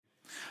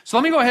So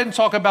let me go ahead and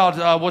talk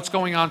about what's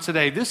going on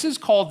today. This is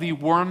called the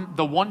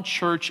One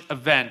Church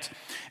event.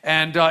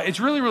 And it's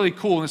really, really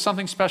cool. And there's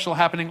something special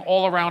happening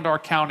all around our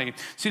county.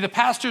 See, the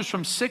pastors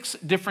from 6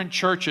 different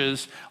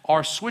churches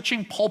are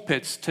switching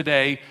pulpits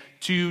today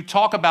to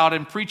talk about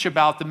and preach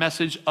about the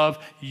message of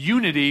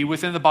unity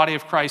within the body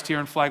of Christ here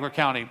in Flagler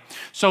County.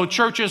 So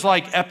churches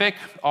like Epic,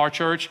 our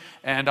church,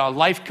 and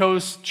Life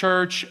Coast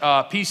Church,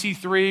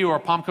 PC3 or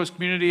Palm Coast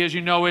Community as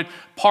you know it,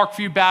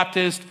 Parkview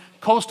Baptist,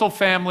 Coastal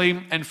Family,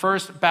 and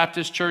First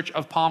Baptist Church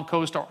of Palm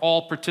Coast are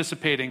all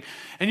participating.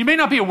 And you may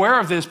not be aware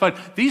of this,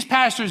 but these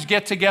pastors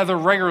get together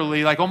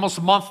regularly, like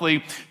almost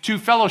monthly, to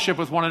fellowship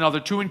with one another,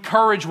 to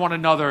encourage one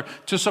another,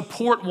 to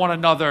support one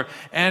another.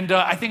 And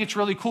I think it's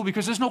really cool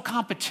because there's no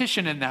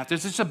competition in that.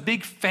 There's just a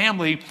big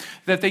family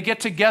that they get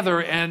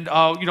together, and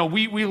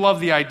we love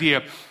the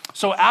idea.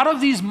 So out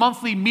of these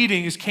monthly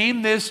meetings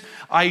came this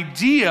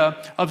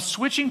idea of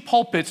switching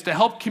pulpits to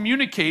help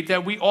communicate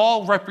that we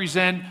all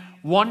represent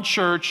one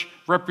church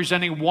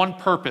representing one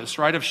purpose,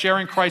 right, of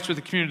sharing Christ with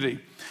the community.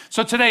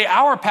 So today,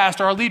 our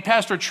lead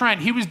pastor, Trent,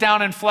 he was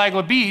down in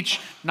Flagler Beach,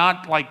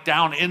 not like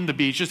down in the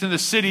beach, just in the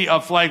city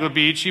of Flagler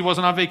Beach. He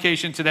wasn't on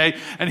vacation today,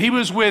 and he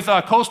was with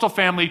Coastal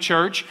Family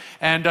Church,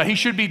 and he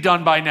should be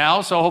done by now,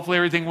 so hopefully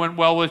everything went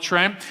well with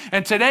Trent.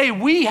 And today,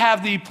 we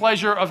have the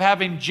pleasure of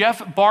having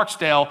Jeff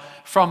Barksdale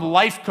from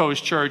Life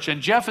Coast Church,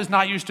 and Jeff is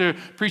not used to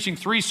preaching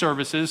 3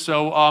 services,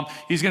 so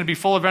he's going to be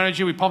full of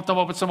energy. We pumped him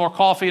up with some more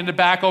coffee in the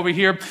back over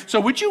here. So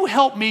would you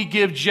help me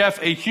give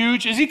Jeff a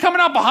huge, is he coming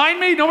up behind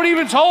me? Nobody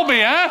even told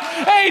me, huh?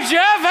 Hey,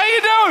 Jeff, how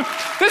you doing?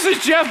 This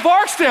is Jeff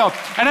Barksdale.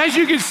 And as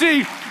you can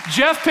see,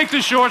 Jeff picked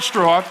a short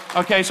straw.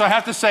 Okay, so I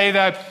have to say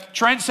that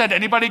Trent said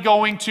anybody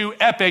going to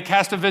Epic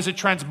has to visit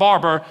Trent's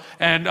barber.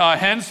 And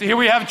hence, here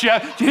we have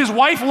Jeff. His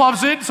wife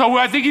loves it, so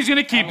I think he's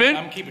going to keep it.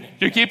 I'm keeping it.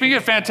 You're keeping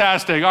it?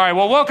 Fantastic. All right,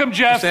 well, welcome,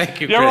 Jeff.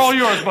 Thank you, They're Chris. all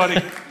yours,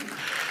 buddy.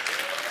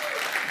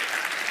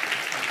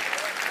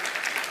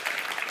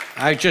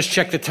 I just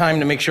checked the time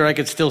to make sure I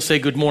could still say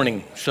good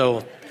morning.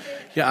 So,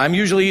 yeah, I'm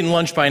usually eating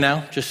lunch by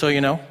now, just so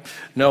you know.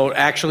 No,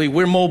 actually,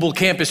 we're mobile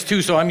campus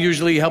too, so I'm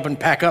usually helping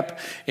pack up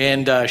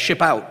and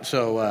ship out.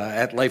 So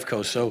at Life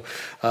Coast. So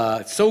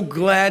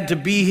glad to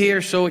be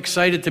here. So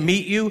excited to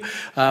meet you.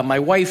 My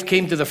wife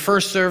came to the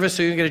first service,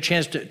 so you get a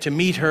chance to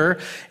meet her.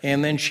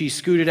 And then she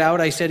scooted out.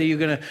 I said, "Are you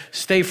going to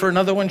stay for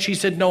another one?" She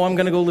said, "No, I'm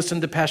going to go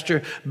listen to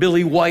Pastor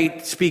Billy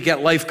White speak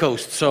at Life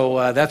Coast."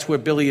 So that's where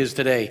Billy is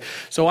today.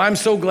 So I'm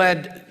so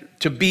glad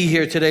to be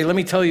here today. Let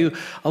me tell you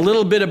a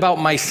little bit about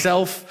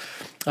myself.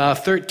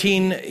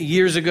 13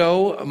 years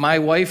ago, my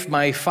wife,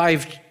 our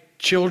 5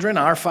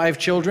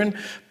 children,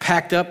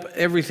 packed up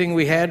everything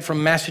we had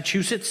from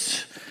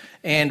Massachusetts,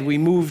 and we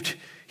moved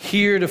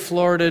here to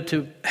Florida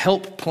to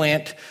help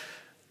plant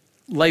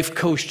Life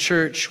Coast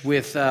Church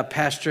with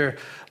Pastor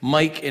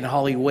Mike and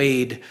Holly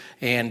Wade,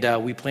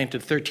 and we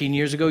planted 13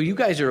 years ago. You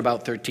guys are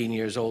about 13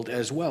 years old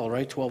as well,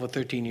 right? 12 or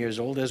 13 years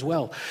old as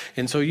well.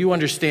 And so you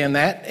understand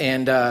that.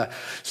 And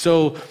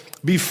so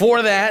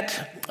before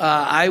that,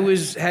 I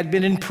had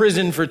been in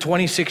prison for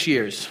 26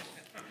 years.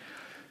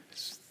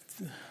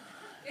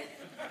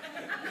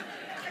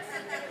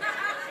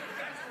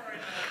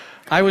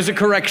 I was a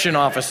correction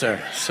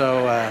officer,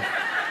 so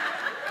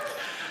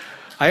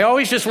I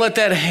always just let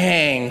that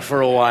hang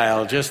for a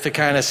while, just to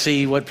kind of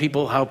see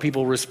how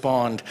people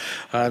respond,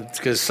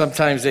 because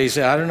sometimes they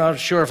say, "I'm not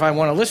sure if I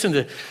want to listen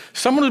to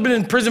someone who's been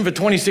in prison for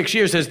 26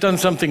 years has done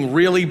something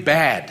really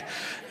bad."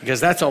 Because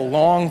that's a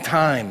long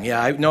time.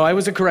 Yeah, I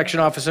was a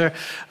correction officer.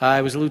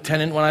 I was a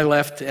lieutenant when I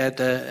left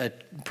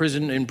at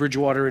prison in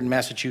Bridgewater in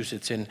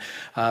Massachusetts, and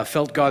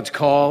felt God's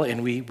call,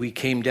 and we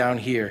came down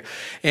here.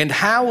 And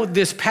how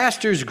this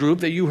pastors group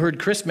that you heard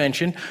Chris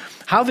mention,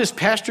 how this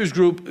pastors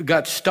group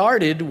got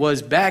started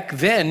was back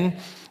then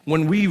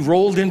when we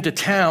rolled into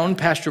town,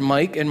 Pastor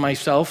Mike and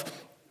myself.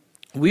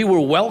 We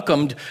were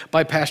welcomed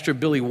by Pastor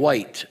Billy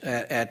White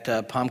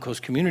at Palm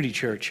Coast Community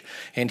Church.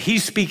 And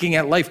he's speaking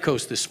at Life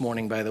Coast this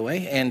morning, by the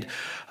way. And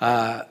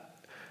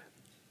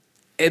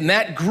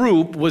that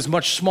group was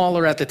much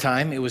smaller at the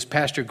time. It was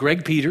Pastor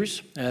Greg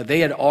Peters. They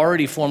had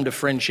already formed a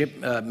friendship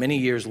many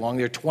years long.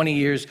 They're 20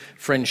 years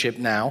friendship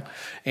now.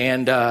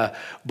 And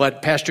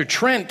but Pastor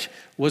Trent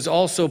was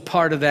also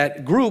part of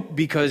that group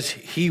because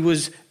he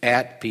was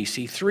at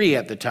PC3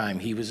 at the time.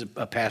 He was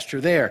a pastor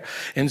there.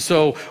 And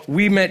so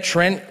we met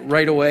Trent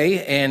right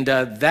away, and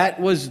that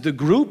was the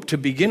group to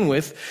begin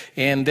with.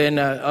 And then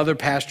other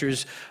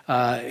pastors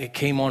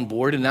came on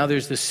board, and now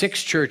there's the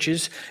 6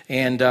 churches,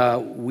 and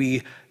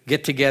we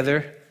get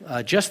together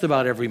just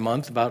about every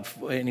month, about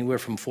anywhere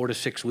from 4 to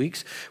 6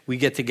 weeks. We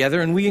get together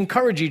and we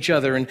encourage each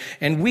other,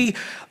 and we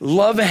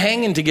love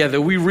hanging together.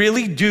 We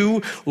really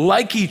do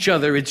like each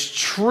other. It's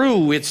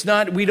true. It's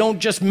not, we don't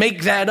just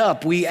make that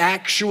up. We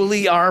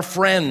actually are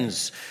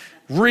friends,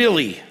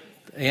 really.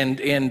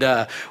 And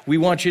we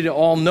want you to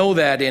all know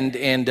that.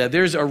 And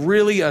there's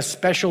a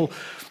special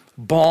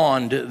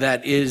bond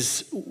that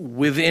is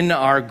within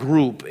our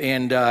group.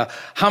 And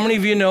how many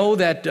of you know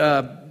that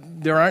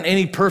there aren't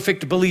any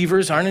perfect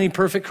believers, aren't any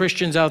perfect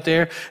Christians out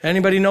there?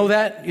 Anybody know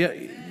that? Yeah.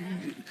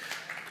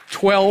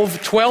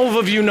 12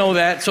 of you know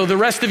that, so the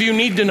rest of you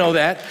need to know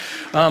that.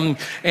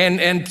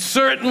 And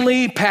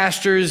certainly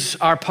pastors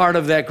are part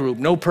of that group.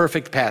 No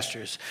perfect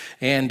pastors.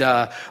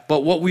 But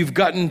what we've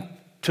gotten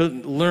to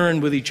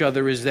learn with each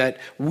other is that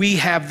we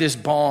have this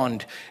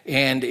bond,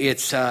 and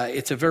it's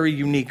a very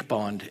unique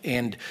bond.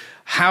 And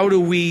how do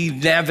we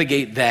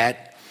navigate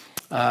that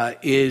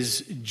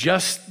is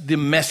just the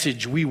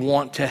message we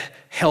want to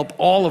help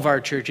all of our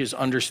churches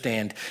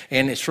understand.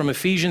 And it's from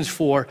Ephesians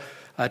 4,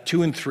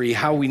 2 and 3.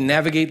 How we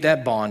navigate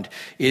that bond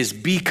is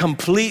be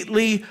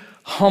completely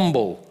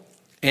humble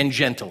and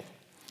gentle.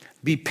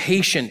 Be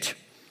patient,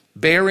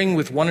 bearing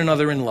with one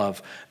another in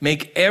love.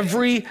 Make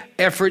every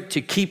effort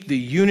to keep the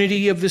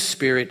unity of the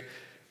Spirit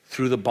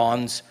through the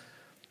bonds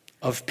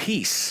of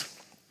peace.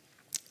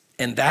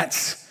 And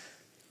that's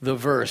the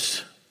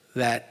verse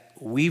that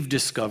we've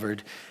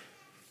discovered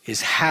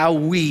is how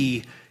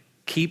we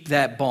keep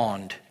that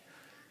bond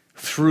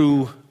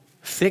through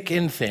thick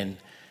and thin.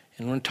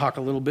 And we're going to talk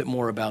a little bit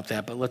more about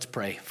that, but let's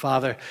pray.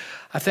 Father,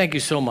 I thank you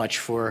so much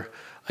for,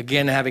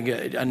 again, having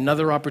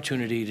another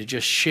opportunity to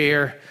just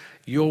share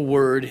your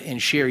word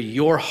and share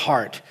your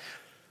heart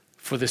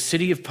for the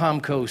city of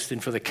Palm Coast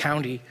and for the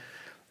county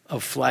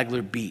of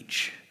Flagler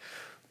Beach.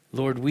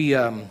 Lord, we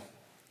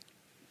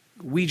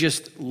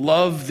just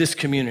love this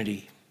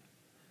community.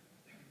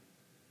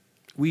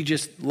 We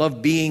just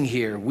love being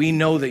here. We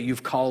know that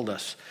you've called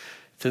us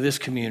to this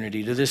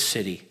community, to this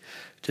city,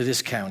 to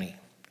this county.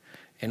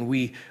 And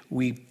we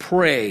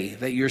pray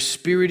that your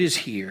Spirit is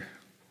here,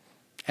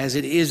 as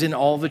it is in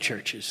all the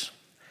churches,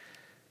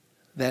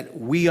 that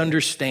we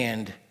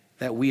understand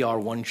that we are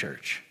one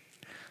church,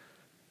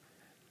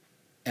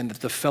 and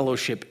that the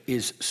fellowship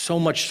is so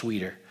much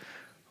sweeter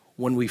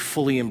when we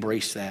fully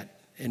embrace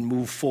that and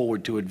move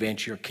forward to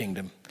advance your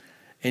kingdom.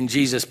 In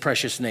Jesus'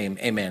 precious name,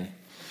 amen.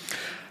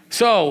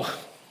 So,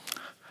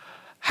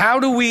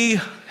 how do we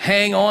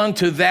hang on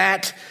to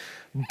that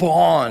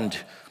bond?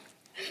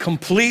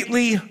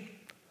 Completely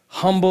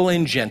humble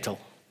and gentle.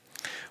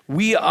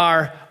 We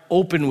are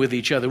open with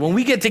each other. When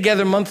we get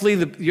together monthly,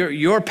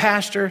 your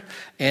pastor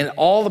and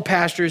all the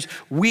pastors,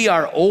 we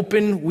are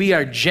open, we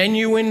are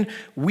genuine,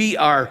 we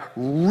are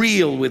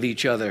real with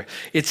each other.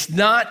 It's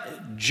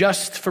not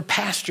just for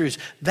pastors,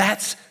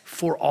 that's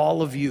for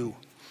all of you.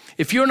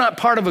 If you're not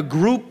part of a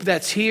group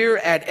that's here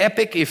at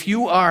Epic, if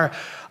you are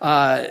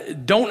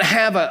don't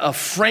have a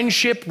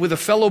friendship with a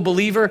fellow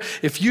believer,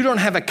 if you don't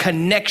have a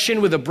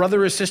connection with a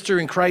brother or sister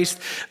in Christ,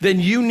 then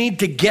you need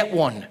to get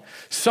one.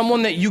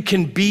 Someone that you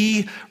can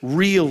be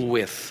real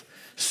with.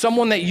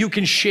 Someone that you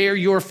can share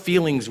your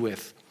feelings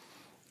with.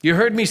 You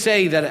heard me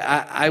say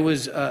that I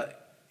was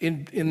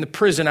in the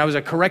prison. I was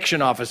a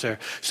correction officer.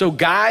 So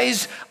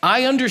guys,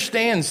 I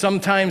understand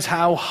sometimes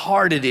how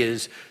hard it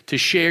is to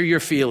share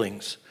your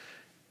feelings.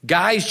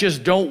 Guys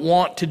just don't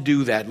want to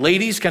do that.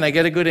 Ladies, can I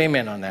get a good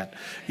amen on that?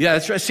 Yeah,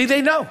 that's right. See,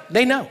 they know.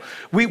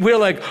 We're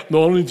like,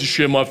 no, I don't need to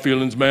share my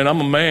feelings, man. I'm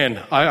a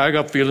man. I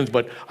got feelings,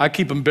 but I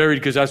keep them buried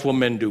because that's what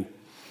men do.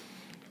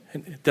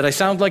 Did I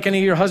sound like any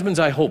of your husbands?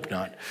 I hope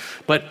not.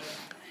 But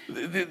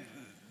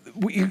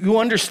you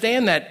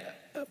understand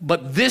that,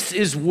 but this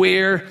is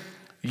where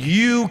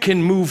you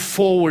can move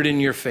forward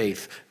in your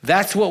faith.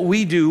 That's what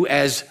we do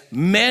as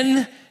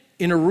men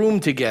in a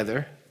room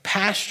together.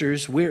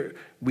 Pastors,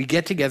 we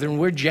get together and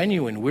we're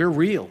genuine, we're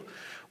real.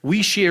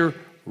 We share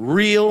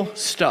real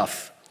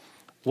stuff.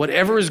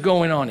 Whatever is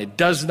going on, it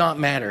does not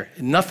matter.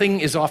 Nothing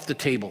is off the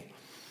table.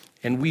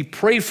 And we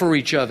pray for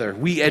each other.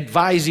 We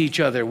advise each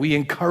other. We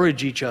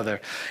encourage each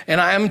other. And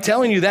I am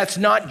telling you, that's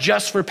not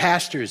just for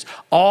pastors.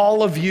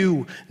 All of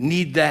you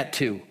need that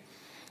too.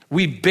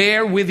 We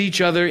bear with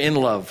each other in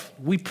love.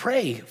 We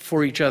pray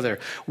for each other.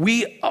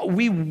 We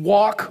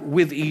walk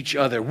with each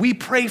other. We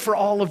pray for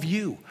all of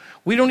you.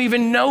 We don't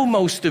even know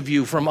most of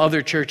you from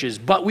other churches,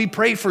 but we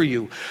pray for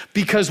you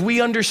because we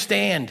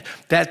understand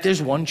that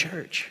there's one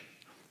church.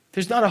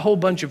 There's not a whole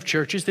bunch of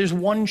churches. There's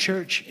one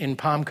church in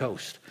Palm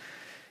Coast.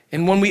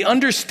 And when we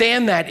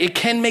understand that, it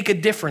can make a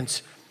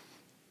difference.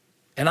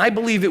 And I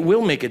believe it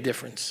will make a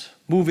difference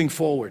moving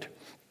forward.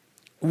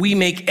 We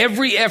make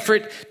every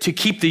effort to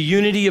keep the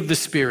unity of the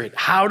Spirit.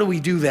 How do we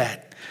do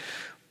that?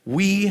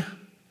 We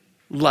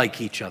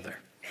like each other.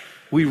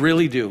 We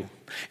really do.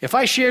 If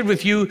I shared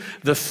with you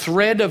the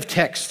thread of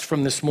text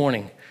from this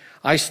morning,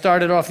 I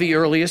started off the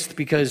earliest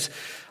because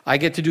I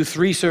get to do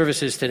 3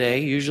 services today.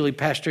 Usually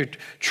Pastor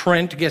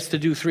Trent gets to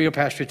do 3, or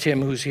Pastor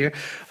Tim, who's here,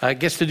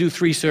 gets to do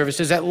 3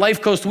 services. At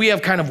Life Coast, we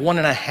have kind of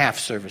 1.5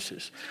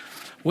 services.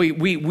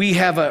 We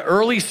have an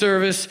early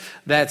service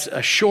that's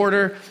a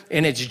shorter,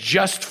 and it's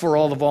just for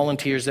all the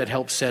volunteers that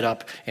help set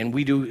up, and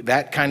we do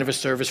that kind of a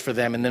service for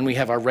them, and then we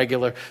have our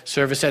regular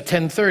service at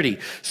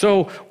 10:30.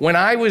 So when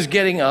I was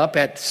getting up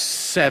at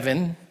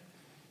 7,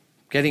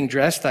 getting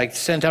dressed, I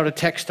sent out a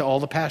text to all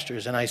the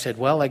pastors, and I said,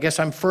 well, I guess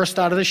I'm first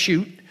out of the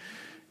chute,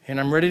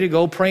 and I'm ready to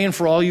go praying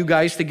for all you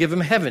guys to give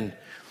them heaven.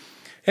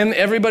 And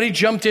everybody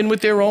jumped in with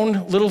their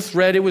own little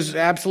thread. It was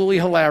absolutely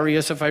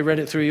hilarious. If I read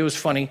it through, it was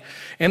funny.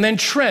 And then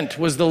Trent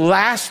was the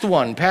last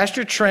one.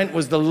 Pastor Trent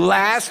was the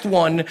last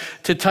one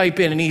to type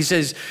in. And he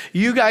says,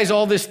 you guys,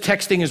 all this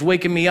texting is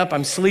waking me up.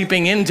 I'm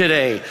sleeping in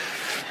today.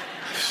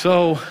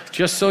 So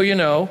just so you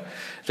know,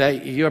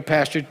 that your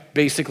pastor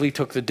basically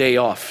took the day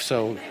off.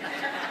 So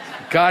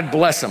God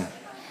bless him.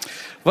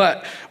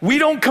 But we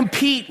don't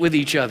compete with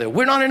each other.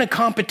 We're not in a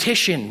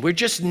competition. We're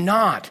just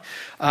not.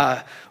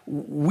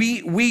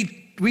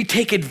 We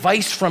take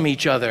advice from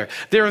each other.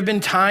 There have been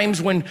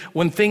times when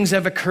things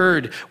have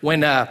occurred,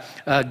 when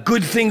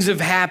good things have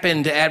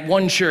happened at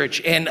one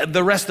church, and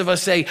the rest of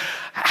us say,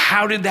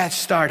 how did that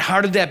start? How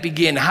did that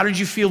begin? How did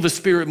you feel the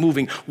Spirit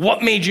moving?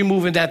 What made you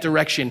move in that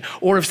direction?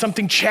 Or if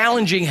something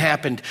challenging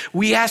happened,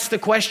 we ask the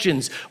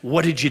questions,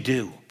 what did you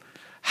do?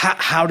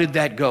 How did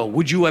that go?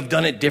 Would you have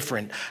done it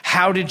different?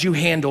 How did you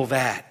handle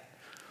that?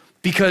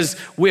 Because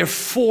we're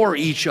for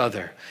each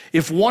other.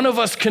 If one of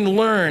us can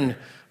learn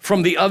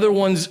from the other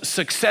one's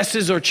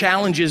successes or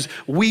challenges,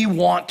 we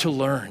want to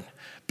learn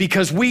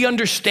because we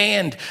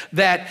understand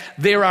that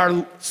there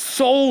are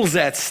souls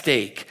at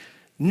stake,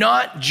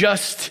 not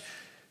just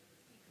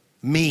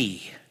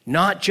me,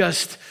 not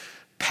just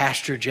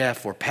Pastor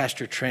Jeff or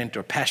Pastor Trent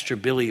or Pastor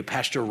Billy or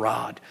Pastor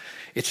Rod.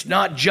 It's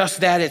not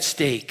just that at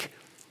stake.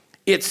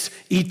 It's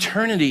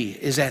eternity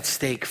is at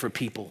stake for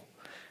people.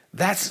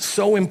 That's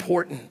so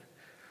important.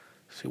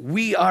 So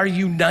we are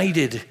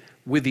united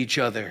with each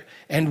other,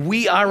 and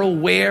we are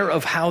aware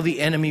of how the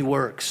enemy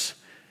works.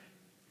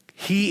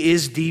 He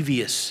is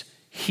devious.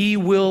 He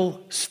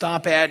will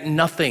stop at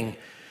nothing.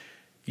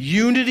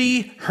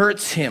 Unity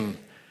hurts him.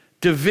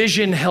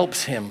 Division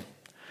helps him.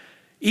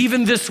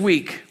 Even this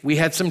week, we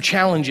had some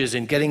challenges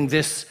in getting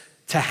this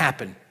to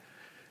happen.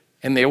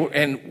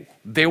 And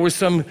there was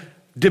some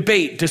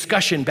debate,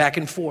 discussion back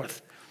and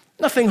forth.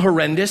 Nothing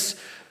horrendous,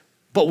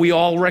 but we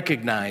all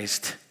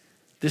recognized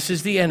this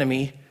is the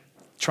enemy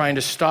trying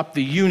to stop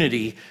the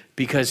unity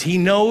because he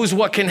knows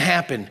what can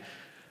happen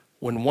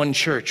when one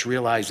church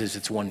realizes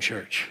it's one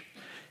church.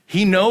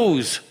 He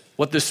knows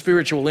what the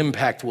spiritual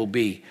impact will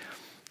be.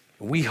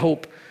 We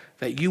hope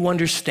that you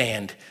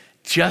understand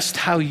just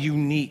how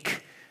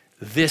unique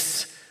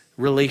this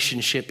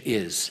relationship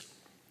is.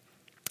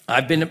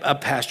 I've been a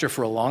pastor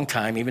for a long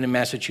time, even in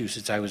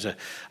Massachusetts. I was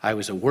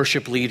a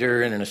worship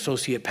leader and an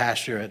associate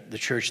pastor at the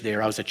church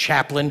there. I was a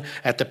chaplain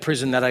at the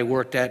prison that I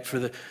worked at for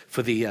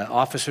the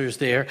officers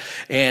there.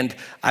 And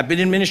I've been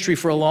in ministry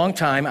for a long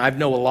time. I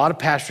know a lot of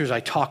pastors. I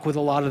talk with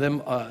a lot of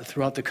them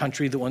throughout the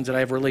country, the ones that I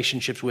have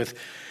relationships with.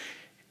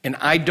 And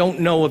I don't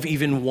know of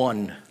even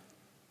one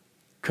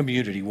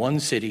community, one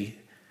city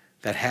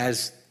that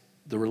has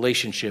the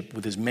relationship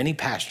with as many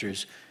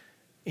pastors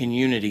in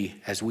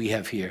unity as we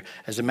have here.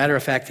 As a matter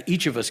of fact,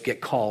 each of us get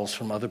calls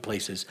from other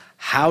places.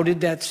 How did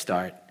that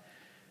start?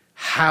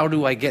 How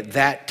do I get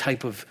that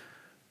type of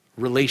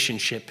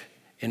relationship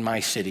in my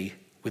city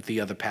with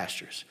the other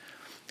pastors?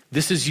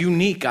 This is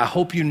unique. I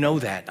hope you know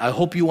that. I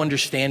hope you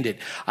understand it.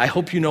 I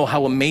hope you know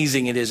how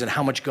amazing it is and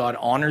how much God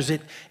honors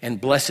it and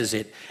blesses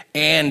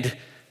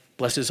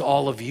blesses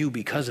all of you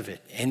because of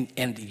it.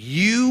 And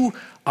you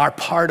are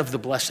part of the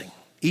blessing.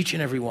 Each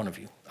and every one of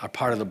you are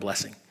part of the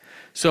blessing.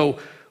 So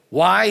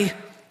why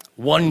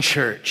one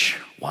church?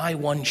 Why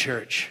one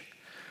church?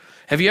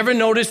 Have you ever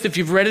noticed, if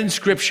you've read in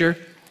Scripture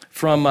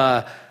from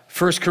 1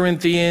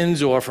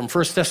 Corinthians or from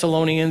 1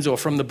 Thessalonians or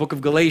from the book of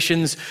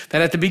Galatians,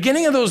 that at the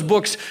beginning of those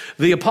books,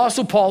 the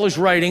Apostle Paul is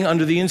writing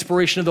under the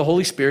inspiration of the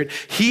Holy Spirit.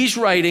 He's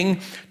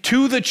writing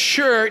to the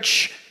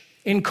church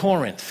in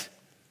Corinth,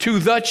 to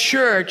the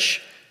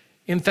church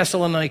in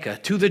Thessalonica,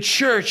 to the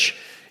church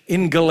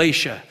in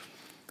Galatia.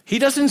 He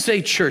doesn't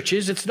say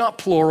churches. It's not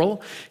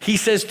plural. He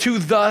says to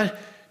the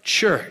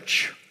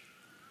church.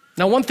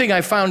 Now, one thing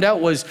I found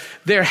out was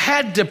there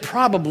had to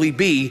probably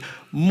be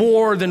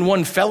more than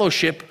one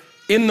fellowship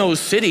in those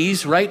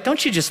cities, right?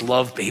 Don't you just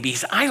love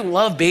babies? I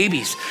love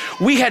babies.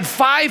 We had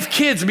 5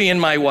 kids, me and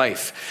my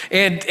wife,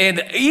 and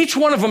each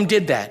one of them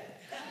did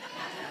that.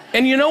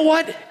 And you know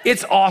what?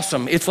 It's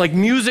awesome. It's like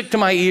music to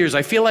my ears.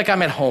 I feel like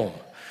I'm at home.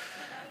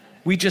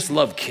 We just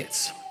love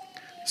kids.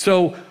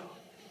 So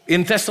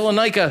in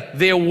Thessalonica,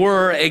 there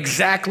were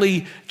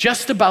exactly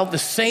just about the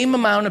same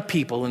amount of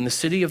people in the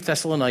city of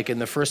Thessalonica in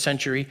the first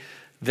century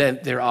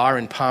that there are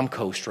in Palm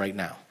Coast right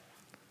now.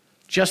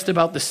 Just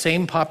about the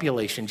same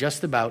population,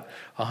 just about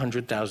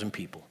 100,000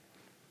 people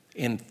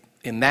in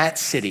that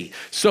city.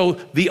 So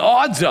the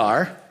odds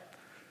are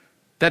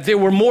that there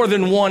were more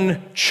than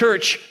one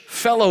church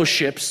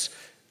fellowships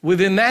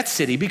within that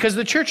city because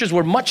the churches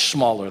were much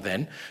smaller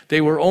then.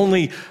 They were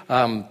only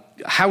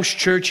house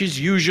churches,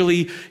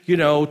 usually,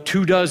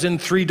 2 dozen,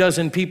 3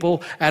 dozen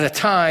people at a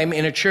time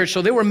in a church.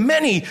 So there were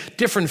many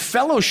different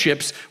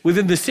fellowships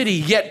within the city,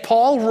 yet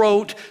Paul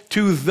wrote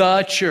to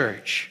the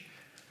church,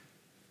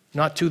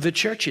 not to the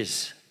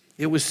churches.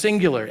 It was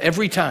singular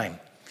every time.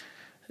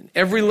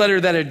 Every letter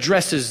that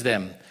addresses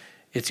them,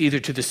 it's either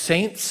to the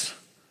saints,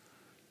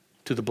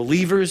 to the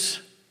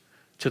believers,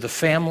 to the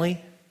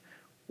family,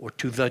 or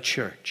to the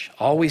church.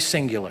 Always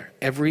singular,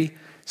 every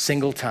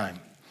single time.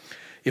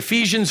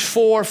 Ephesians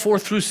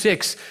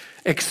 4:4-6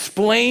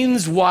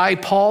 explains why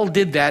Paul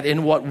did that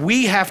and what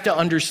we have to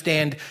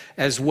understand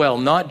as well,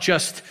 not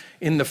just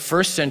in the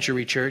first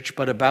century church,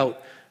 but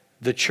about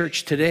the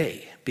church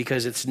today,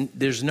 because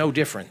there's no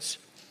difference.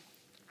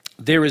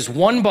 There is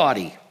one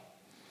body,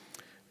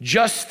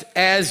 just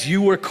as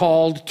you were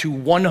called to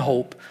one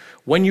hope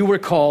when you were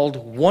called,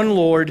 one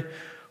Lord,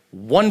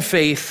 one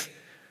faith,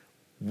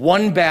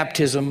 one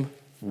baptism,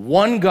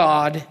 one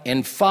God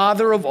and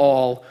Father of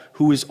all,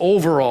 who is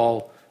over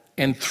all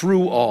and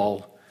through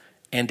all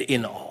and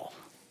in all.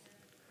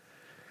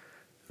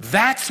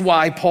 That's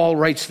why Paul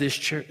writes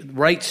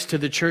to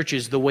the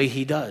churches the way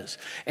he does.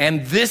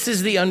 And this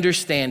is the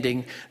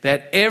understanding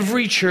that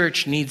every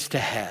church needs to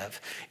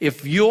have.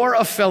 If you're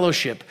a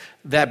fellowship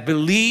that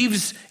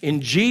believes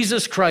in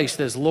Jesus Christ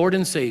as Lord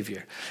and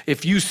Savior,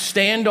 if you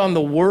stand on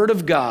the Word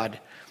of God,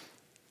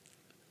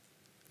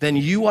 then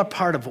you are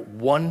part of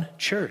one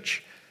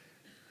church.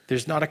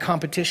 There's not a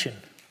competition.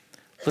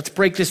 Let's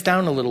break this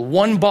down a little.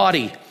 One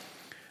body.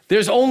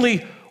 There's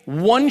only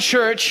one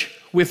church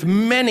with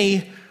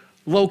many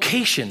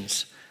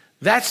locations.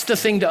 That's the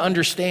thing to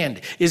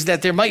understand, is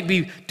that there might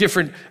be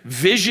different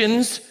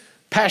visions.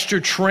 Pastor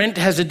Trent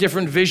has a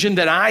different vision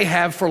than I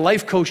have for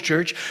Life Coast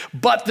Church,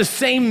 but the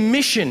same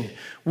mission.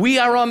 We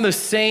are on the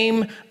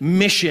same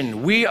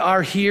mission. We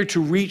are here to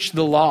reach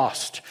the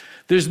lost.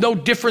 There's no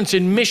difference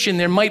in mission.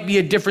 There might be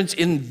a difference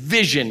in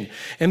vision.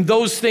 And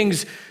those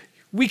things,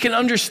 we can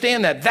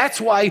understand that. That's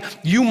why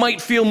you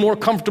might feel more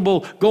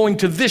comfortable going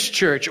to this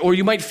church, or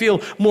you might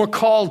feel more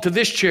called to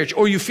this church,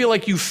 or you feel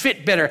like you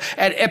fit better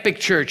at Epic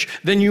Church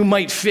than you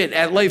might fit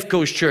at Life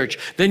Coast Church,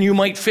 than you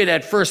might fit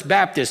at First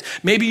Baptist.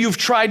 Maybe you've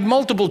tried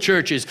multiple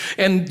churches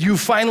and you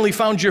finally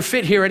found your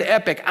fit here at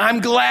Epic. I'm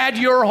glad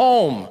you're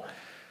home.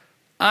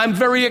 I'm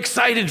very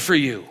excited for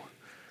you.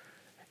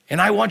 And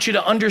I want you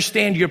to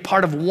understand you're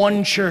part of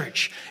one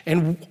church,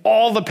 and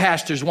all the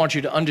pastors want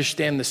you to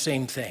understand the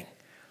same thing.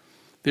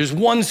 There's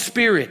one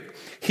Spirit.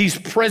 He's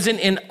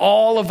present in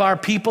all of our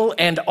people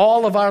and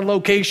all of our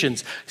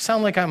locations.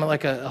 Sound like I'm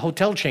like a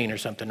hotel chain or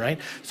something, right?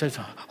 So it's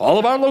all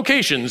of our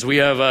locations, we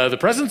have the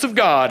presence of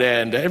God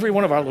and every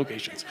one of our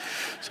locations.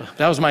 So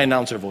that was my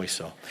announcer voice,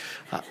 so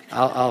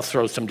I'll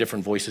throw some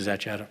different voices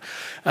at you.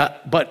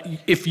 But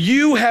if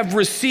you have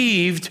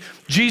received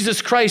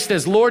Jesus Christ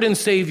as Lord and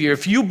Savior,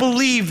 if you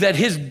believe that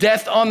his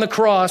death on the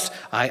cross,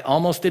 I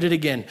almost did it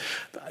again.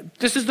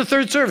 This is the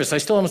third service. I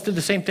still almost did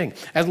the same thing.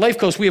 At Life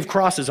Coast, we have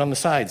crosses on the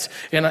sides.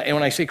 And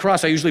when I say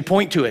cross, I usually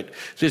point to it.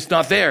 It's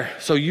not there,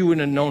 so you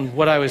wouldn't have known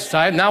what I was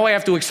saying. Now I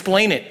have to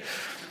explain it.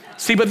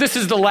 See, but this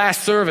is the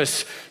last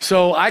service,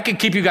 so I could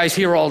keep you guys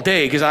here all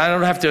day because I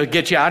don't have to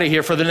get you out of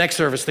here for the next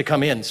service to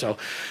come in. So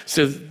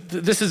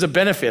this is a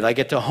benefit. I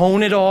get to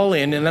hone it all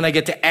in, and then I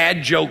get to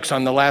add jokes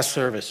on the last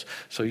service.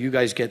 So you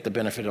guys get the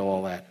benefit of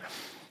all that.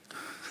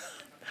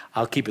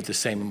 I'll keep it the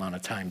same amount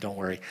of time, don't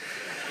worry.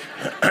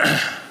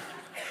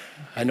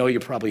 I know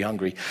you're probably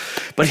hungry.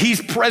 But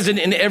he's present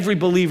in every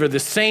believer. The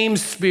same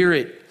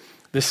Spirit,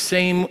 the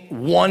same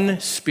one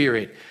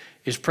Spirit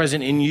is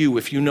present in you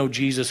if you know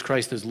Jesus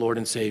Christ as Lord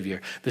and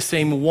Savior. The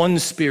same one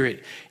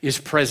Spirit is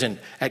present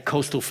at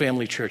Coastal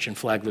Family Church in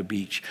Flagler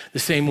Beach. The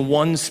same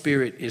one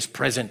Spirit is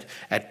present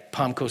at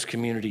Palm Coast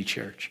Community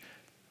Church.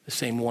 The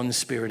same one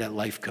Spirit at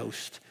Life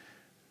Coast.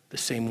 The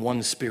same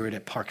one Spirit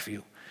at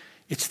Parkview.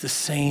 It's the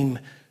same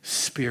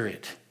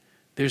Spirit.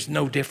 There's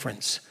no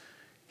difference.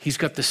 He's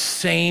got the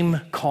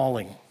same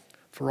calling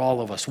for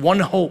all of us. One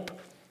hope.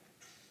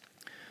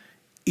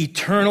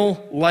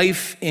 Eternal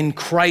life in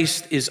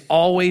Christ is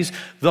always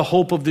the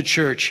hope of the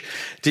church.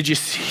 Did you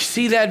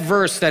see that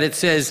verse that it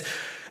says,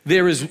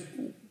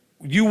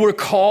 you were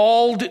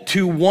called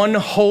to one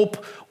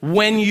hope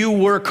when you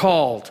were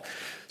called?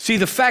 See,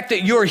 the fact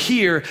that you're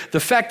here, the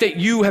fact that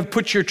you have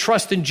put your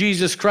trust in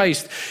Jesus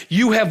Christ,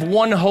 you have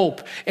one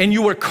hope, and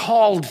you were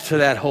called to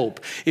that hope.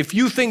 If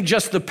you think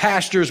just the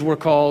pastors were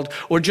called,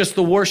 or just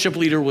the worship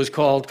leader was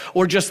called,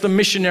 or just the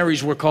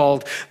missionaries were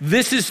called,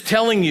 this is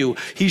telling you,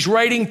 he's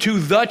writing to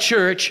the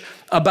church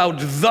about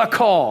the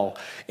call,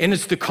 and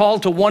it's the call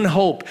to one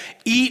hope.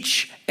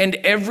 Each and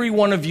every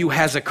one of you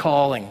has a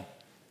calling.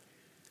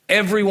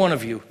 Every one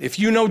of you. If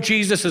you know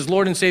Jesus as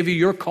Lord and Savior,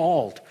 you're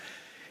called.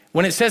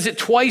 When it says it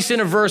twice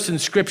in a verse in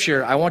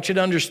Scripture, I want you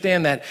to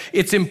understand that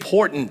it's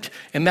important.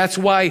 And that's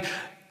why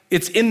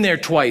it's in there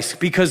twice,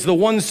 because the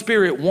one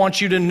Spirit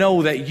wants you to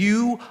know that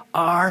you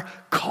are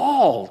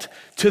called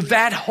to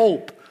that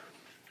hope,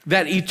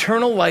 that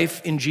eternal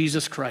life in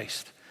Jesus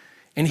Christ.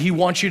 And he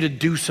wants you to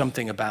do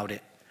something about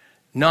it.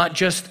 Not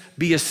just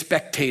be a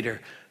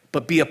spectator,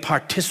 but be a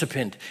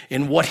participant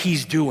in what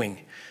he's doing,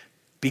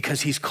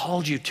 because he's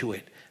called you to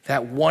it.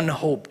 That one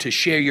hope to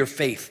share your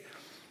faith.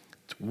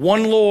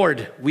 One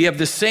Lord, we have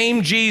the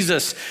same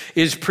Jesus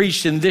is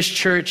preached in this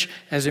church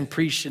as in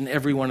preached in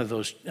every one of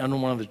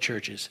the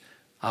churches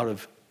out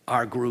of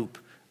our group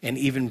and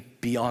even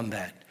beyond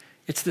that.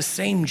 It's the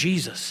same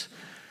Jesus,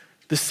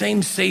 the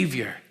same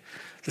Savior,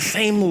 the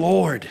same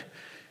Lord.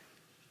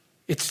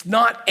 It's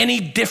not any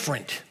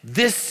different.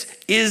 This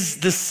is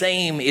the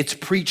same. It's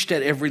preached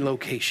at every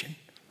location.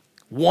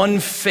 One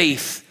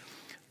faith.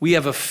 We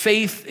have a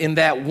faith in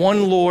that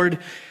one Lord.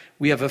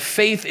 We have a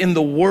faith in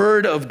the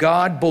Word of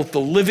God, both the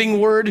living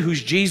Word,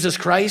 who's Jesus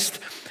Christ,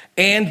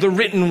 and the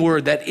written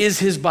Word, that is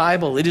His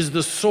Bible. It is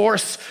the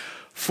source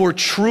for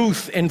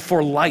truth and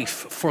for life,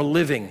 for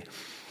living.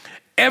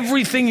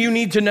 Everything you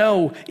need to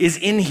know is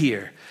in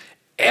here.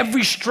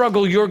 Every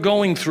struggle you're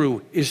going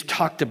through is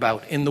talked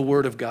about in the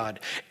Word of God.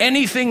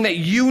 Anything that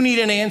you need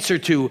an answer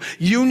to,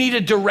 you need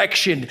a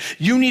direction,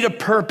 you need a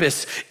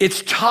purpose,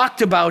 it's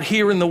talked about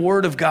here in the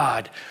Word of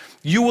God.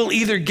 You will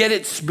either get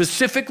it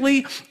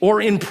specifically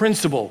or in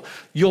principle.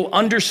 You'll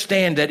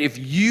understand that if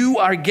you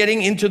are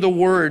getting into the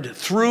Word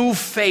through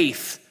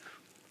faith,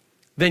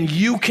 then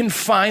you can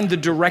find the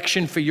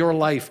direction for your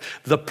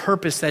life, the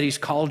purpose that He's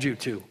called you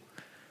to,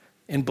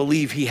 and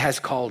believe He has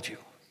called you.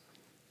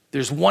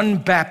 There's one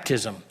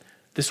baptism.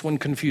 This one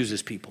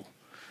confuses people.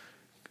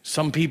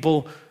 Some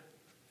people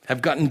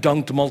have gotten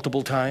dunked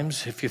multiple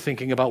times, if you're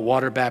thinking about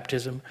water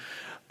baptism.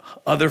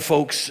 Other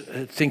folks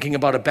thinking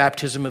about a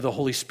baptism of the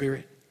Holy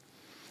Spirit.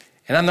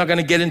 And I'm not going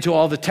to get into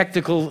all the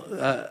technical,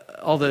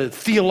 all the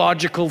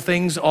theological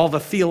things, all the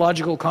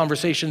theological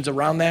conversations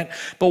around that.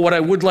 But what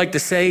I would like to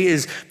say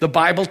is the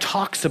Bible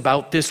talks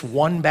about this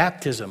one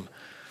baptism.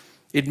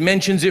 It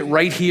mentions it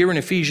right here in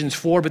Ephesians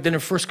 4, but then in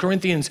 1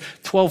 Corinthians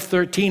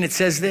 12:13, it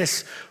says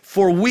this,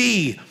 "For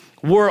we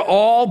were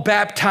all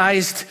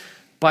baptized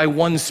by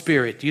one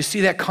Spirit." Do you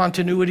see that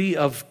continuity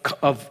of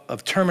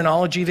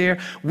terminology there?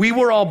 We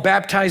were all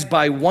baptized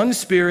by one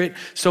Spirit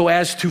so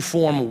as to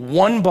form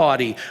one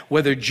body,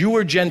 whether Jew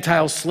or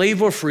Gentile, slave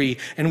or free,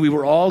 and we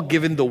were all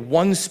given the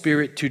one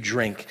Spirit to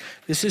drink.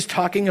 This is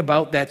talking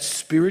about that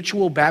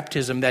spiritual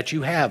baptism that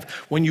you have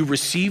when you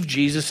receive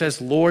Jesus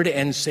as Lord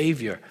and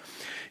Savior.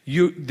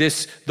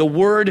 The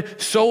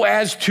word "so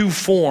as to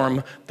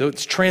form,"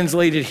 that's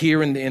translated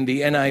here in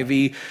the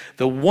NIV,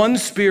 the one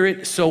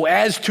Spirit so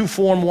as to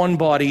form one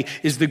body,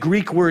 is the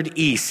Greek word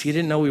 "eis." You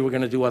didn't know we were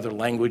going to do other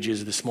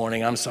languages this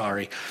morning. I'm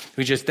sorry.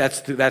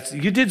 That's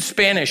you did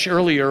Spanish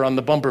earlier on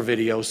the bumper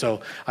video,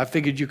 so I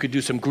figured you could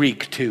do some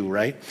Greek too,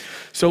 right?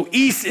 So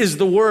 "eis" is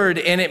the word,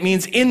 and it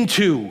means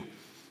into.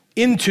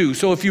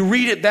 So if you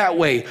read it that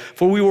way,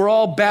 for we were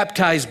all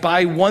baptized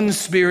by one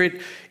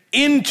Spirit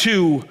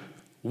into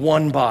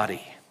one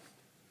body.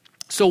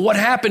 So what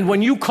happened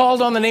when you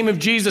called on the name of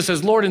Jesus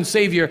as Lord and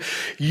Savior?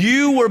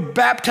 You were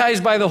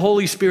baptized by the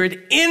Holy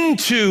Spirit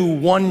into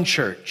one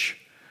church.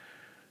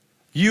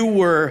 You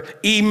were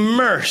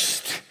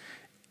immersed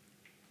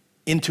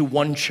into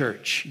one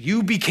church.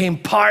 You became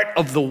part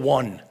of the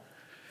one.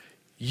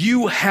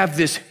 You have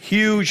this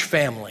huge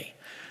family,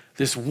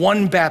 this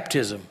one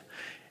baptism,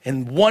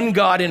 and one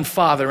God and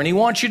Father. And He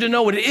wants you to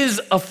know it is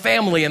a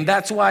family, and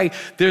that's why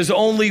there's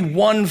only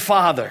one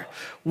Father.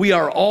 We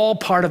are all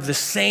part of the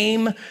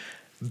same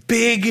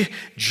big,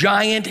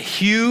 giant,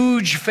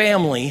 huge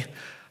family.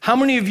 How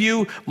many of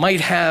you might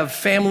have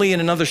family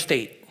in another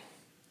state?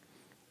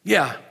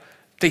 Yeah,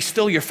 they're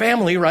still your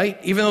family, right?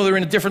 Even though they're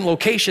in a different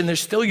location, they're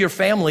still your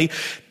family.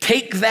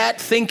 Take that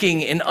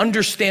thinking and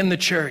understand the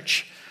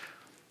church.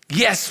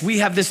 Yes, we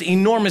have this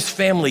enormous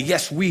family.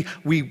 Yes, we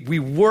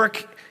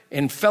work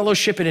and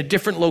fellowship in a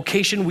different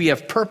location. We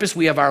have purpose.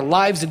 We have our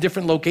lives in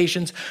different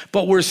locations,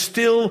 but we're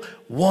still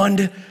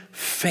one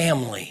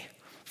family.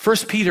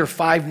 1 Peter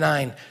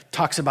 5:9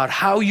 talks about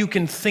how you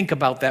can think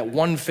about that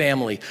one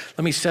family.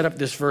 Let me set up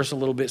this verse a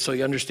little bit so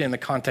you understand the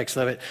context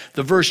of it.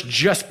 The verse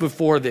just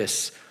before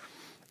this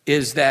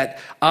is that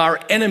our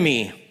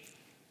enemy,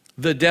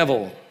 the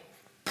devil,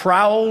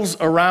 prowls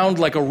around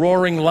like a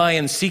roaring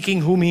lion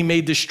seeking whom he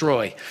may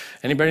destroy.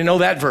 Anybody know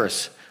that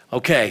verse?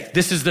 Okay,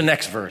 this is the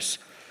next verse.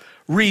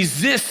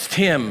 Resist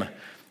him.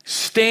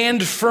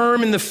 Stand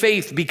firm in the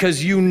faith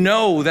because you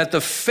know that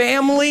the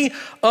family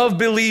of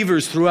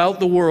believers throughout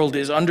the world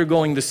is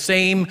undergoing the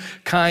same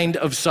kind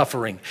of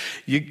suffering.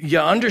 You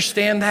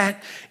understand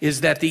that?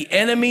 Is that the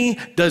enemy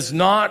does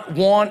not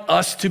want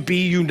us to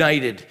be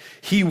united.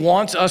 He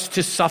wants us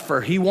to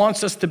suffer. He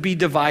wants us to be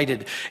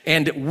divided.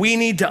 And we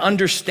need to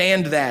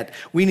understand that.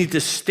 We need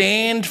to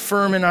stand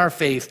firm in our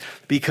faith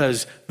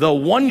because the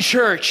one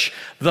church,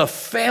 the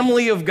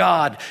family of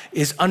God,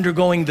 is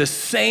undergoing the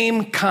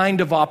same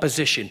kind of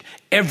opposition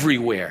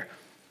everywhere.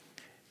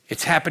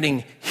 It's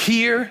happening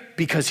here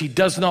because he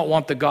does not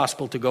want the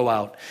gospel to go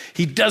out.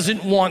 He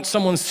doesn't want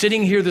someone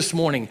sitting here this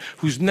morning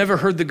who's never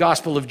heard the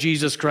gospel of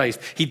Jesus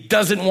Christ. He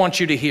doesn't want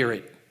you to hear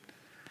it.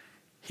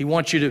 He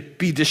wants you to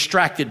be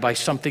distracted by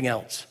something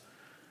else.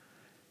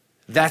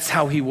 That's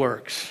how he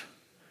works.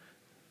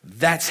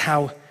 That's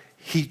how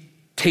he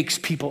takes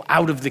people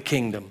out of the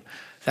kingdom.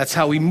 That's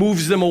how he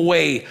moves them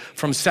away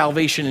from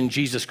salvation in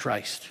Jesus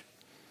Christ.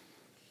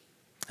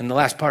 And the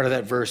last part of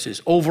that verse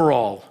is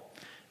overall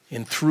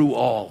and through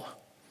all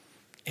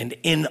and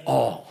in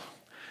all.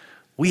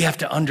 We have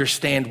to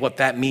understand what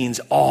that means,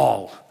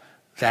 all,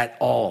 that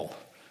all.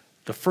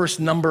 The first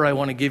number I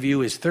want to give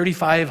you is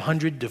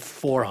 3,500 to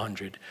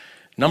 400.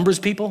 Numbers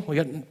people? We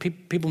got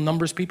people,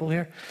 numbers people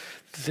here?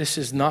 This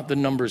is not the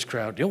numbers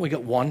crowd. We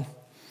got 1.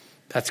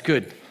 That's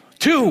good.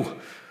 2.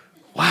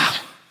 Wow.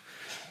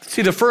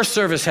 See, the first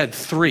service had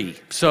 3.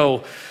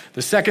 So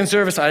the second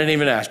service, I didn't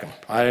even ask them.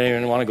 I didn't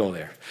even want to go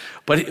there.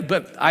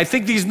 But I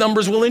think these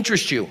numbers will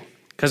interest you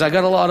because I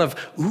got a lot of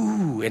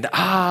ooh and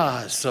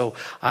ahs. So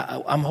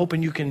I'm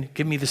hoping you can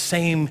give me the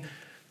same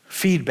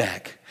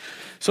feedback.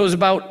 So it's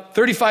about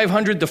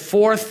 3,500 to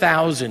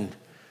 4,000.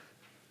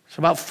 So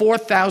about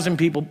 4,000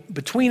 people.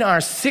 Between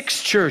our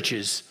 6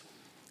 churches,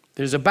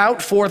 there's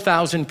about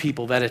 4,000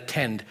 people that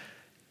attend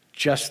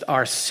just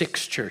our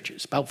 6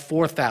 churches, about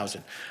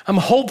 4,000. I'm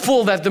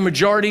hopeful that the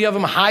majority of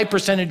them, a high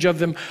percentage of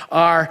them,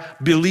 are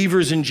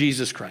believers in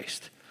Jesus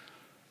Christ.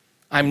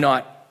 I'm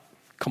not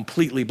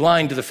completely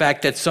blind to the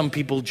fact that some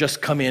people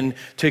just come in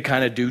to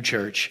kind of do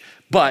church,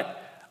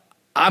 but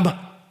I'm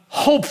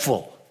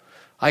hopeful.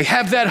 I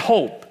have that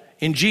hope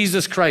in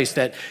Jesus Christ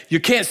that you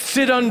can't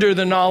sit under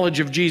the knowledge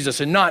of Jesus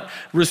and not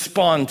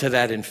respond to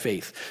that in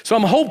faith. So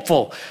I'm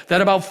hopeful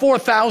that about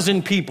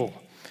 4,000 people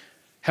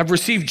have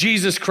received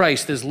Jesus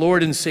Christ as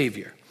Lord and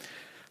Savior.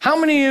 How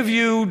many of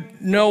you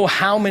know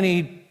how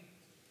many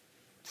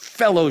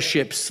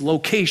fellowships,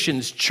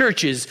 locations,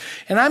 churches,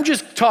 and I'm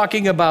just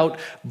talking about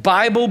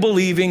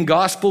Bible-believing,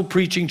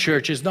 gospel-preaching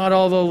churches, not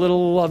all the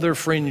little other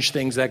fringe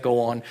things that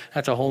go on.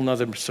 That's a whole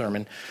nother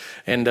sermon.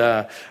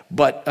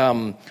 But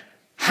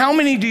how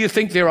many do you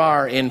think there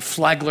are in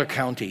Flagler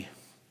County?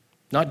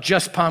 Not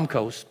just Palm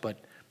Coast, but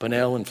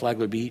Bunnell and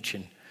Flagler Beach.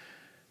 And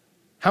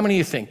how many do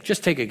you think?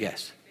 Just take a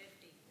guess.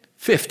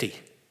 50.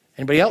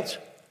 Anybody else?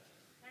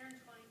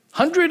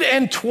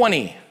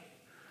 120.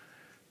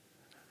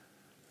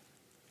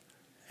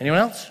 Anyone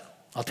else?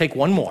 I'll take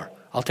one more.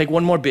 I'll take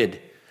one more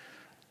bid.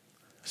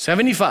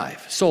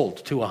 75 sold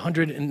to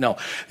 100. No,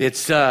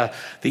 it's the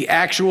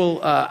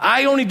actual.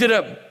 I only did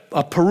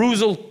a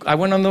perusal. I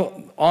went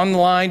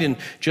online and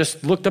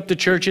just looked up the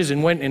churches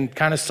and went and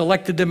kind of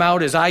selected them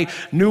out as I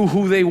knew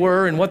who they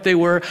were and what they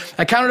were.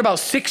 I counted about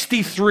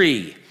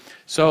 63.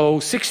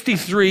 So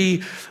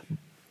 63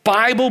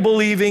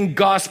 Bible-believing,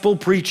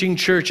 gospel-preaching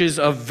churches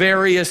of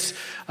various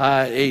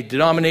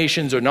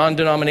denominations or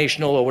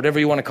non-denominational or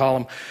whatever you want to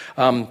call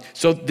them.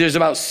 So there's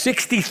about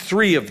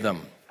 63 of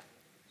them.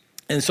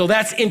 And so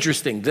that's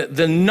interesting.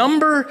 The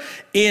number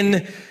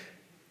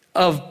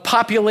of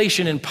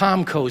population in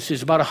Palm Coast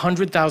is about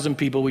 100,000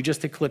 people. We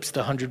just eclipsed the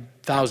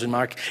 100,000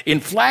 mark. In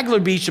Flagler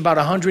Beach, about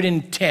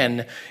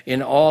 110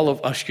 in all of,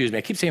 I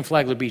keep saying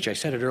Flagler Beach. I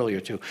said it earlier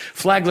too.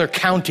 Flagler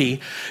County,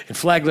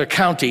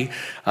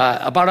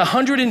 about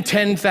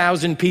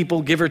 110,000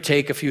 people, give or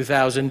take a few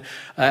thousand.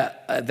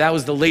 That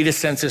was the latest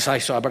census I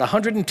saw. About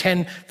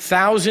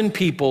 110,000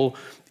 people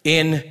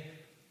in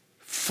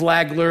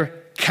Flagler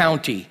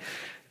County.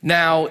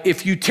 Now,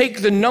 if you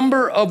take the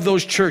number of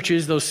those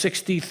churches, those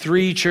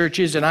 63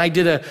 churches, and I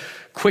did a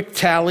quick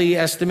tally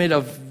estimate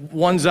of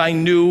ones I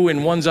knew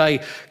and ones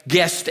I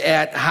guessed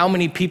at how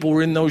many people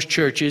were in those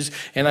churches,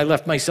 and I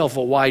left myself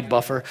a wide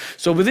buffer.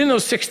 So within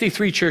those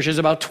 63 churches,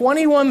 about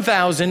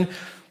 21,000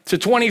 to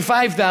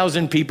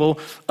 25,000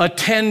 people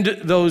attend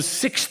those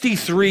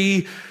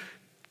 63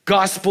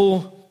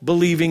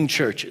 gospel-believing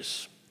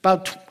churches.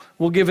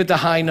 We'll give it the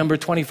high number,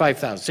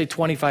 25,000. Say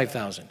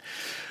 25,000.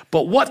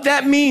 But what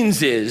that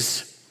means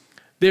is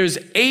there's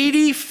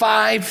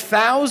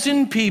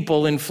 85,000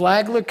 people in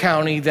Flagler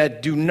County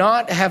that do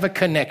not have a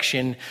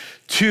connection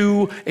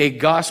to a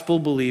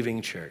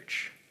gospel-believing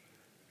church.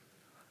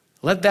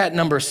 Let that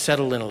number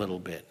settle in a little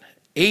bit.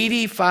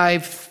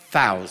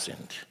 85,000.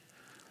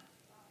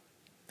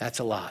 That's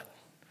a lot.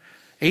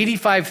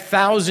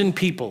 85,000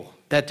 people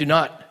that do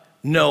not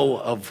know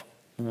of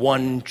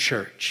one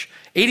church.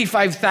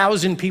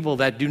 85,000 people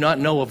that do not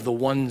know of the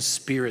one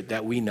Spirit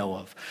that we know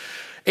of.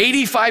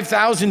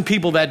 85,000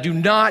 people that do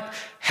not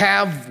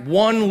have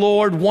one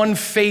Lord, one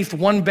faith,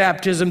 one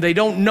baptism. They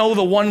don't know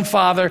the one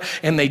Father,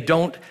 and they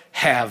don't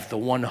have the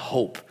one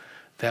hope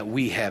that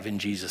we have in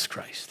Jesus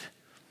Christ.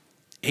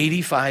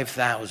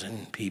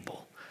 85,000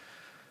 people.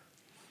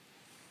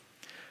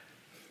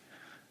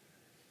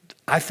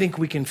 I think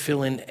we can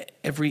fill in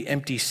every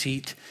empty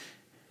seat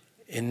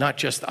in not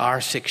just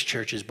our 6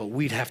 churches, but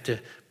we'd have to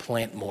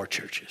plant more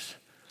churches.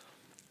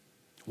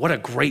 What a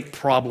great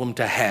problem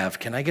to have.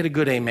 Can I get a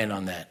good amen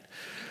on that?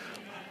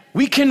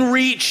 We can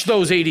reach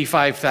those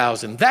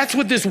 85,000. That's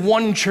what this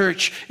one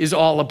church is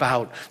all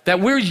about. That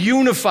we're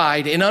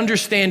unified in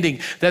understanding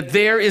that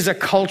there is a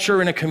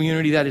culture and a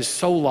community that is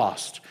so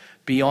lost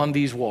beyond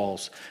these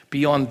walls,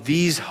 beyond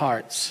these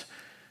hearts,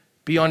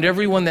 beyond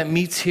everyone that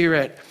meets here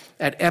at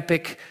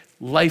Epic,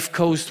 Life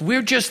Coast. We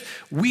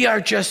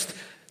are just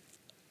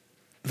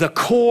the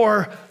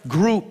core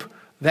group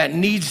that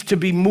needs to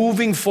be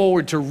moving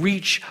forward to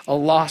reach a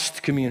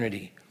lost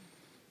community.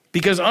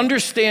 Because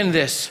understand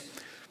this,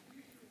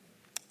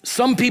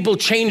 some people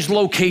change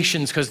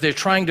locations because they're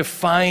trying to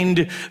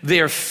find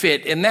their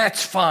fit, and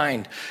that's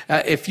fine.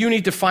 If you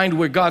need to find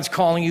where God's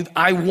calling you,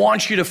 I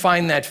want you to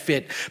find that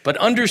fit. But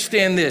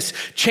understand this,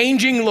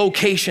 changing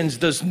locations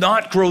does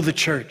not grow the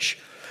church.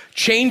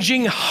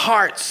 Changing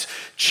hearts,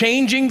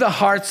 changing the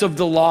hearts of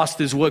the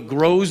lost is what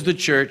grows the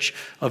church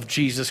of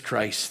Jesus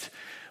Christ.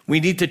 We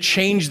need to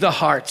change the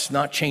hearts,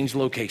 not change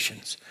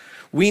locations.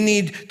 We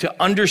need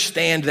to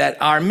understand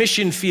that our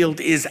mission field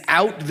is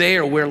out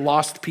there where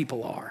lost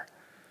people are.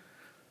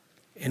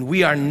 And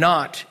we are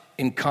not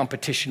in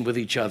competition with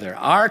each other.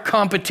 Our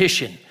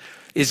competition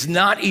is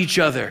not each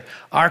other.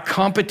 Our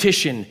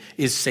competition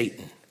is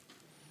Satan.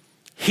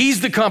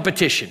 He's the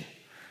competition.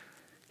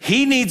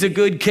 He needs a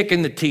good kick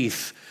in the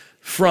teeth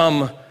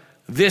from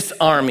this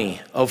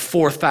army of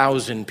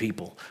 4,000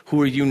 people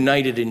who are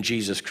united in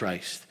Jesus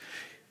Christ.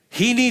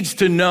 He needs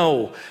to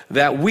know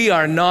that we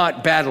are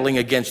not battling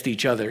against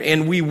each other,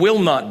 and we will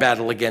not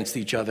battle against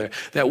each other,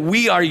 that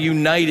we are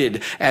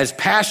united as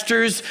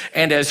pastors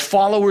and as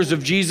followers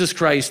of Jesus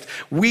Christ.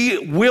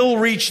 We will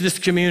reach this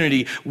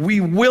community.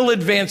 We will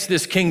advance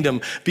this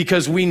kingdom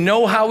because we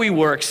know how he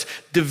works.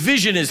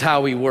 Division is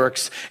how he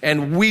works,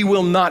 and we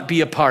will not be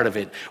a part of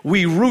it.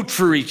 We root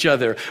for each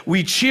other.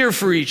 We cheer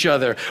for each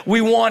other. We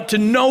want to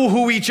know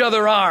who each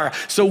other are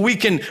so we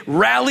can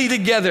rally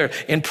together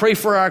and pray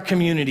for our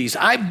communities.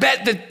 I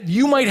bet that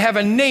you might have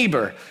a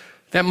neighbor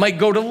that might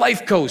go to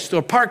Life Coast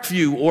or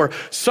Parkview or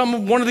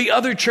one of the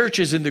other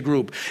churches in the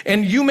group,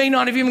 and you may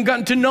not have even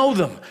gotten to know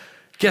them.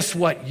 Guess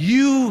what?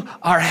 You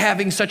are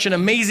having such an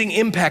amazing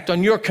impact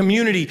on your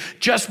community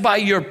just by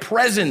your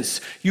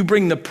presence. You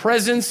bring the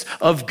presence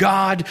of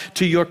God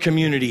to your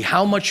community.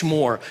 How much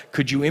more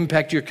could you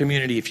impact your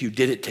community if you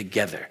did it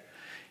together?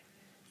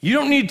 You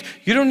don't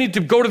need to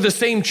go to the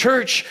same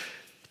church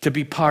to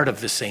be part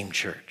of the same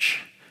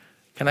church.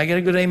 Can I get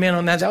a good amen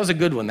on that? That was a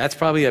good one. That's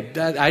probably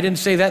I didn't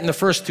say that in the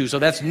first two, so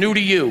that's new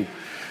to you.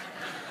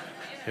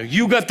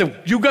 You got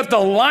the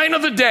line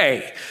of the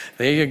day.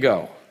 There you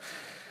go.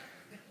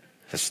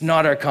 That's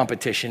not our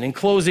competition. In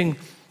closing,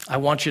 I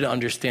want you to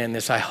understand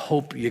this. I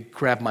hope you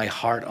grab my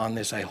heart on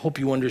this. I hope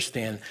you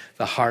understand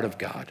the heart of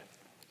God.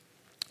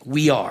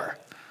 We are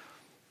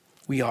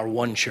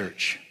one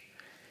church,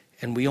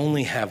 and we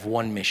only have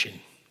one mission.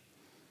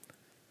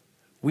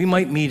 We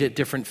might meet at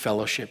different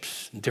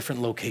fellowships,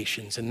 different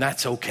locations, and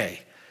that's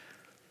okay.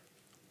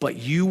 But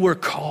you were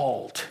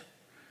called,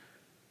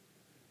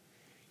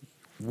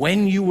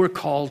 when you were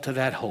called to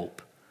that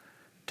hope,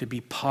 to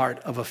be part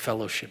of a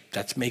fellowship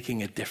that's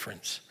making a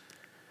difference.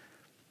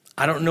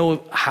 I don't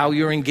know how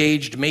you're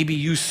engaged. Maybe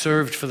you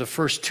served for the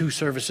first two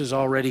services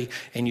already,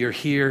 and you're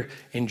here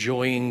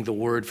enjoying the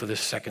word for the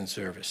second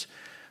service.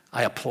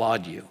 I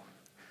applaud you.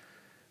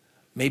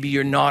 Maybe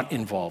you're not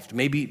involved.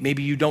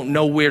 Maybe you don't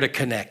know where to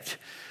connect.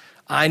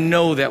 I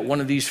know that one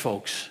of these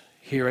folks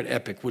here at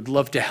Epic would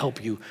love to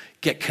help you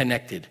get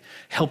connected,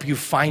 help you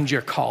find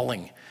your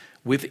calling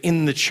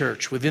within the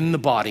church, within the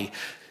body,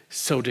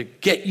 so to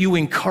get you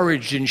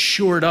encouraged and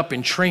shored up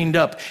and trained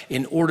up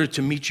in order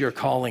to meet your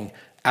calling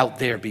out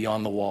there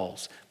beyond the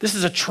walls. This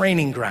is a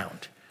training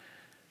ground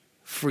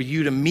for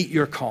you to meet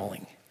your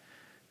calling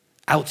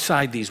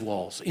outside these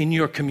walls, in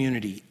your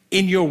community,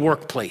 in your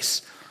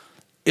workplace,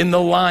 in the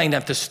line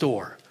at the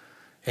store.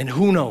 And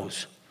who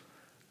knows,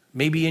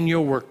 maybe in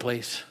your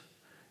workplace,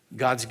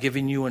 God's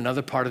given you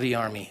another part of the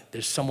army.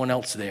 There's someone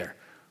else there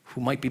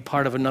who might be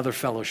part of another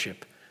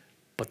fellowship,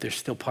 but they're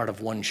still part of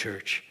one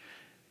church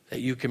that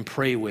you can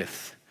pray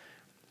with,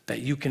 that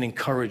you can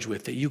encourage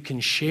with, that you can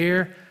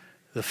share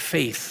the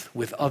faith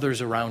with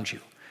others around you.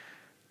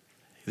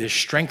 There's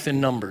strength in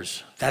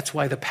numbers. That's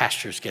why the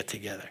pastors get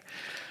together.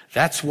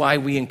 That's why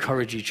we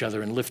encourage each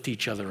other and lift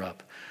each other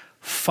up.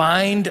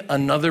 Find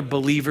another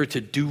believer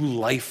to do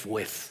life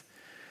with.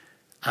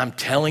 I'm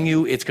telling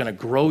you, it's going to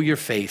grow your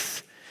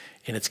faith,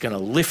 and it's going to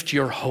lift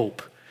your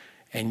hope,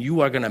 and you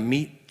are going to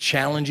meet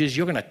challenges.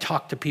 You're going to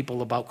talk to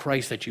people about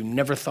Christ that you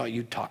never thought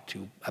you'd talk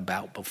to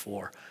about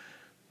before,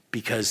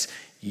 because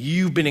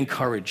you've been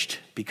encouraged,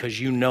 because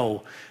you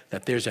know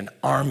that there's an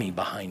army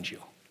behind you.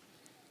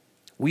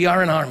 We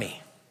are an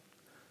army.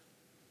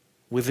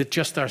 With it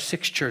just our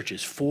 6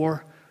 churches,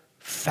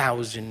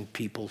 4,000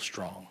 people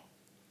strong.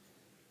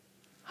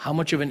 How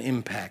much of an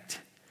impact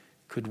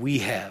could we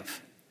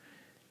have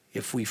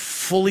if we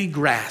fully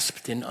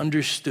grasped and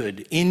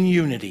understood in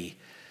unity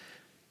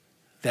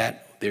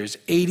that there's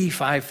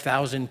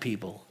 85,000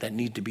 people that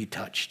need to be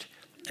touched,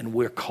 and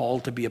we're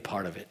called to be a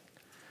part of it?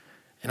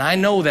 And I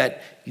know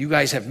that you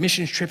guys have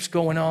missions trips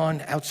going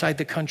on outside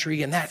the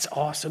country, and that's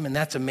awesome and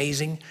that's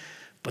amazing.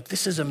 But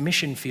this is a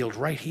mission field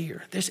right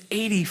here. There's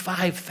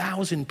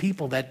 85,000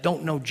 people that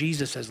don't know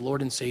Jesus as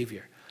Lord and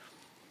Savior.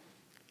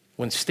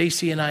 When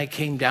Stacy and I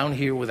came down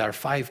here with our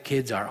 5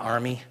 kids, our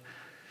army,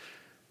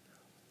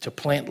 to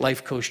plant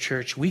Life Coast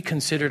Church, we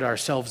considered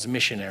ourselves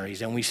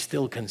missionaries, and we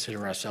still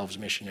consider ourselves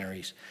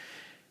missionaries.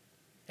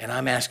 And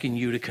I'm asking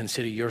you to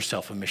consider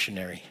yourself a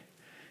missionary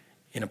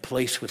in a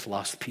place with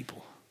lost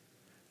people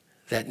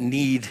that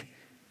need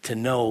to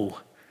know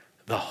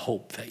the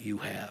hope that you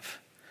have.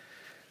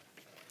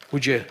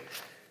 Would you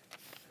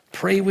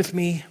pray with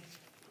me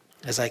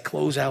as I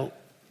close out?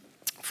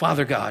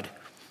 Father God,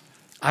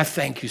 I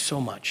thank you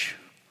so much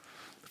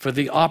for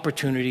the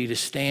opportunity to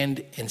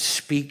stand and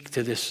speak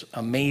to this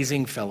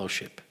amazing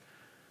fellowship.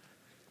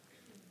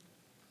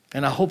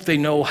 And I hope they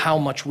know how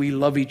much we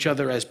love each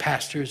other as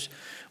pastors.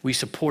 We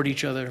support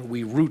each other.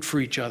 We root for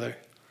each other.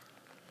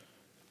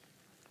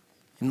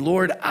 And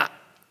Lord,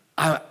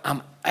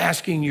 I'm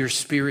asking your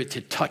Spirit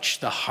to touch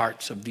the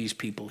hearts of these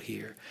people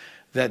here,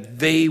 that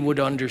they would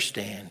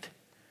understand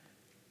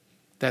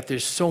that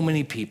there's so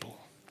many people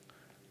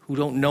who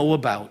don't know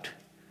about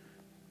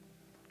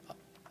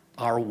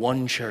our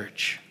one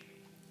church.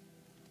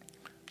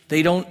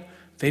 They don't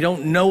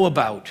know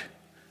about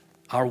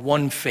our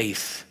one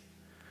faith.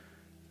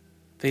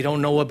 They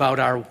don't know about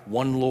our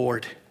one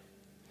Lord.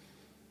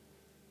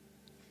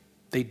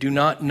 They do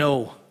not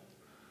know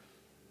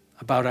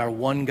about our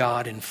one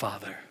God and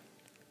Father.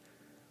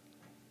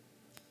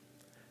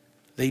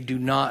 They do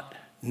not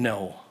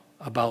know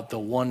about the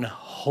one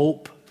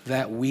hope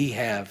that we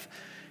have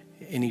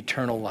in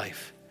eternal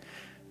life.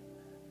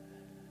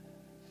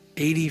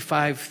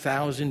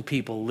 85,000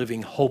 people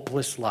living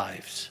hopeless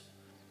lives.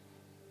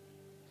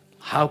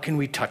 How can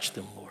we touch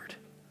them, Lord?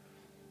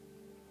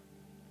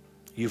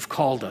 You've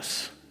called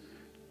us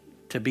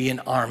to be an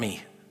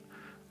army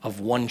of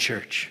one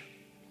church.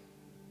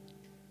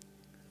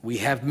 We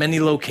have many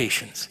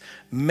locations,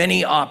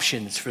 many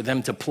options for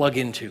them to plug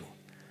into.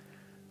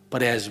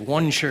 But as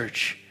one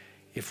church,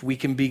 if we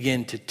can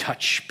begin to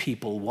touch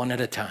people one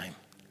at a time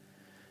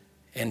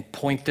and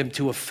point them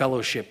to a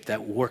fellowship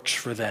that works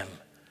for them,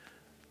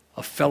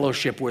 a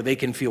fellowship where they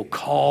can feel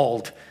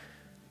called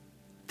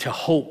to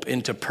hope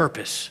and to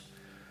purpose,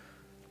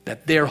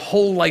 that their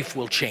whole life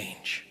will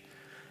change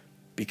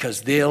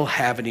because they'll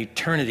have an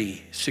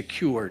eternity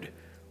secured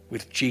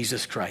with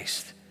Jesus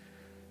Christ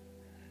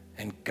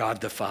and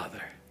God the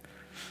Father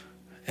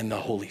and the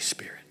Holy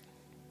Spirit.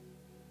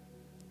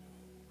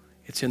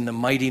 It's in the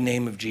mighty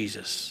name of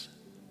Jesus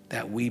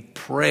that we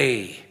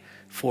pray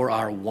for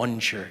our one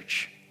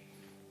church.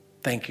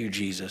 Thank you,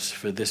 Jesus,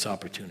 for this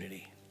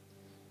opportunity.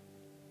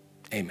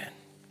 Amen.